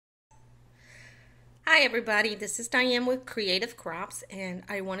Hi everybody, this is Diane with Creative Crops, and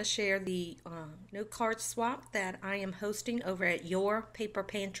I want to share the new card swap that I am hosting over at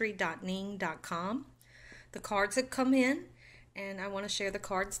YPP-Mini.com. The cards have come in, and I want to share the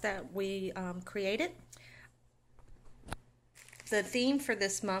cards that we created. The theme for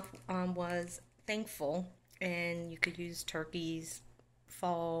this month was thankful, and you could use turkeys,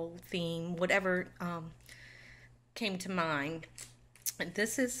 fall theme, whatever came to mind.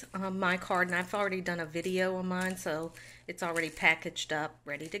 This is my card, and I've already done a video on mine, so it's already packaged up,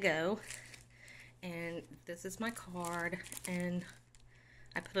 ready to go. And this is my card, and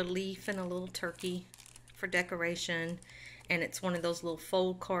I put a leaf and a little turkey for decoration, and it's one of those little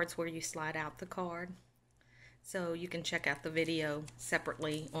fold cards where you slide out the card. So you can check out the video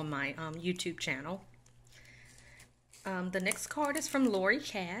separately on my YouTube channel. The next card is from Lori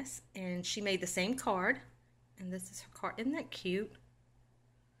Cass, and she made the same card, and this is her card. Isn't that cute?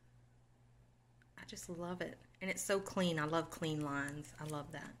 I just love it, and it's so clean. I love clean lines. I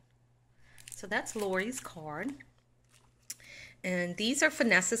love that. So that's Lori's card, and these are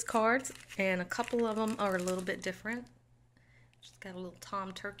Vanessa's cards, and a couple of them are a little bit different. She's got a little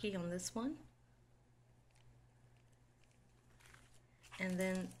tom turkey on this one, and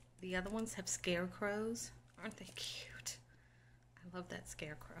then the other ones have scarecrows. Aren't they cute? I love that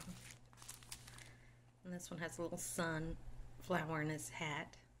scarecrow. And this one has a little sunflower in his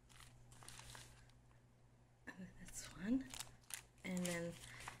hat. One, and then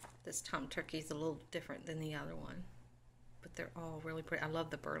this tom turkey is a little different than the other one, but they're all really pretty. I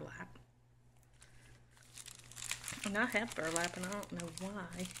love the burlap, and I have burlap, and I don't know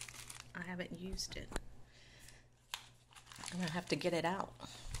why I haven't used it. I'm gonna have to get it out.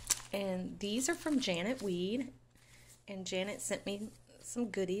 And these are from Janet Weed, and Janet sent me some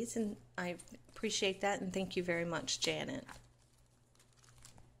goodies, and I appreciate that, and thank you very much, Janet.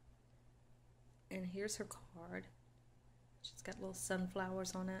 And here's her card. She's got little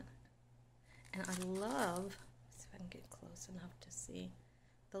sunflowers on it. And I love, let's see if I can get close enough to see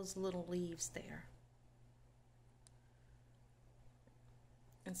those little leaves there.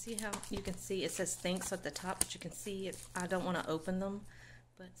 And see how you can see it says thanks at the top, but you can see it. I don't want to open them,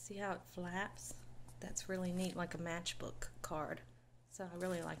 but see how it flaps? That's really neat, like a matchbook card. So I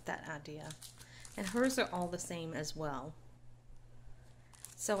really like that idea. And hers are all the same as well.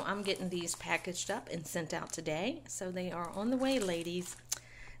 So I'm getting these packaged up and sent out today. So they are on the way, ladies.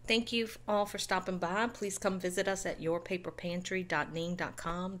 Thank you all for stopping by. Please come visit us at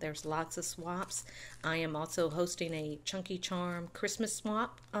yourpaperpantry.ning.com. There's lots of swaps. I am also hosting a Chunky Charm Christmas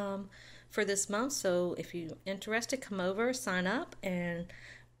swap for this month. So if you're interested, come over, sign up, and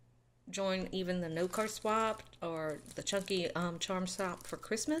join even the no card swap or the Chunky Charm swap for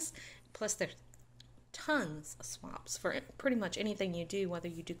Christmas. Plus there's tons of swaps for pretty much anything you do, whether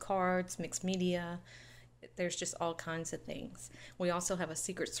you do cards, mixed media. There's just all kinds of things. We also have a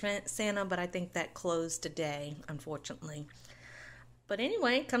Secret Santa, but I think that closed today, unfortunately. But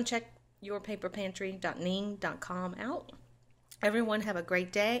anyway, come check yourpaperpantry.ning.com out. Everyone have a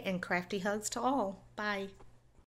great day, and crafty hugs to all. Bye.